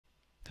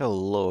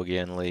Hello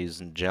again,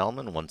 ladies and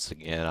gentlemen. Once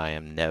again, I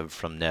am Nev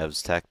from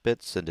Nev's Tech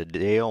Bits, and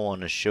today I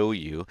want to show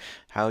you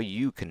how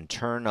you can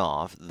turn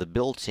off the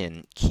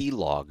built-in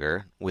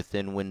keylogger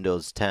within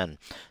Windows 10.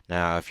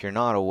 Now, if you're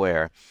not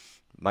aware,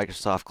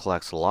 Microsoft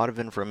collects a lot of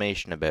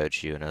information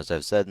about you, and as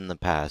I've said in the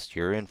past,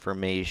 your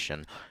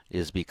information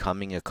is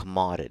becoming a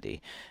commodity,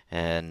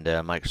 and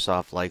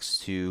Microsoft likes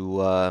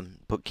to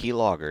put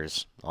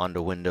keyloggers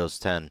onto Windows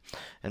 10.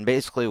 And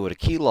basically what a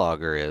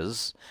keylogger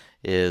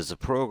is a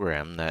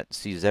program that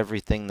sees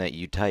everything that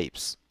you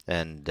types,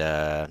 and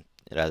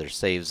it either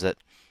saves it,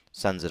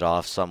 sends it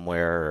off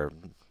somewhere, or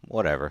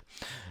whatever.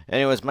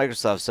 Anyways,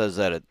 Microsoft says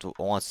that it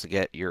wants to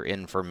get your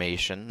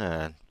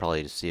information,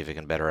 probably to see if it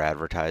can better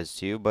advertise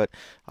to you, but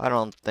I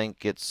don't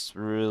think it's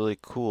really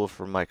cool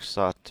for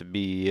Microsoft to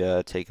be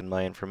taking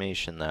my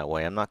information that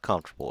way. I'm not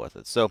comfortable with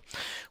it. So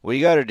what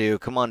you got to do,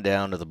 come on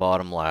down to the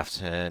bottom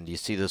left, and you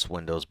see this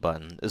Windows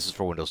button. This is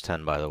for Windows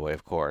 10, by the way,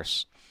 of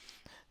course.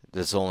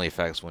 This only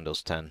affects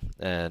Windows 10.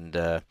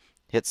 And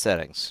hit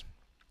Settings.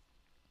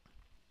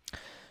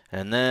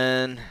 And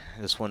then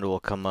this window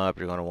will come up.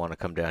 You're going to want to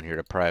come down here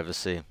to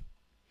Privacy.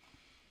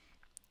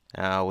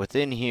 Now,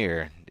 within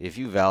here, if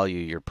you value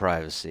your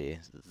privacy,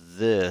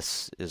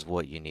 this is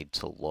what you need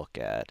to look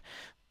at.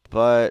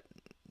 But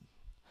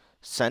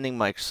sending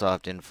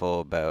Microsoft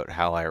info about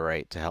how I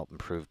write to help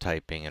improve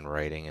typing and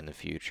writing in the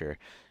future,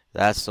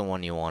 that's the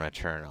one you want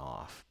to turn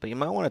off. But you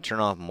might want to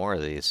turn off more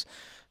of these.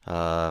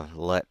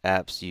 Let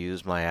apps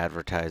use my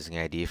advertising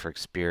ID for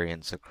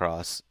experience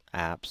across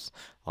apps.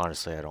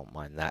 Honestly, I don't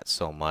mind that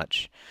so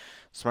much.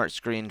 Smart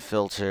screen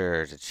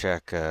filter to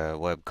check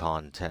web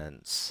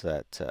contents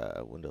that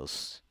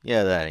Windows.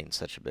 Yeah, that ain't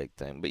such a big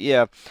thing. But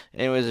yeah,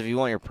 anyways, if you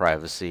want your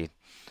privacy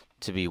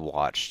to be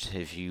watched,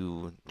 if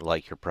you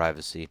like your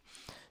privacy,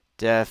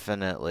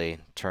 definitely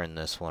turn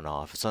this one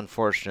off. It's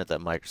unfortunate that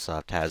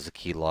Microsoft has a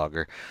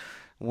keylogger.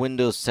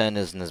 Windows 10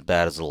 isn't as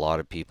bad as a lot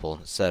of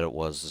people said it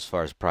was as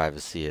far as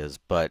privacy is,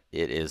 but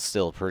it is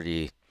still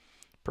pretty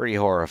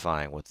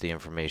horrifying with the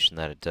information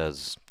that it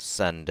does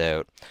send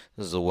out.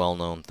 This is a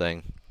well-known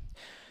thing.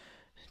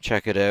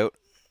 Check it out.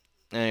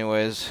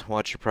 Anyways,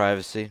 watch your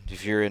privacy.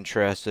 If you're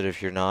interested,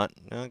 if you're not,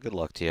 good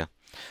luck to you.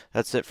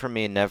 That's it from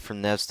me, Nev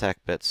from Nev's Tech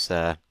Bits.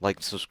 Like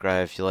and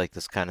subscribe if you like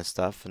this kind of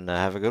stuff, and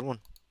have a good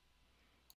one.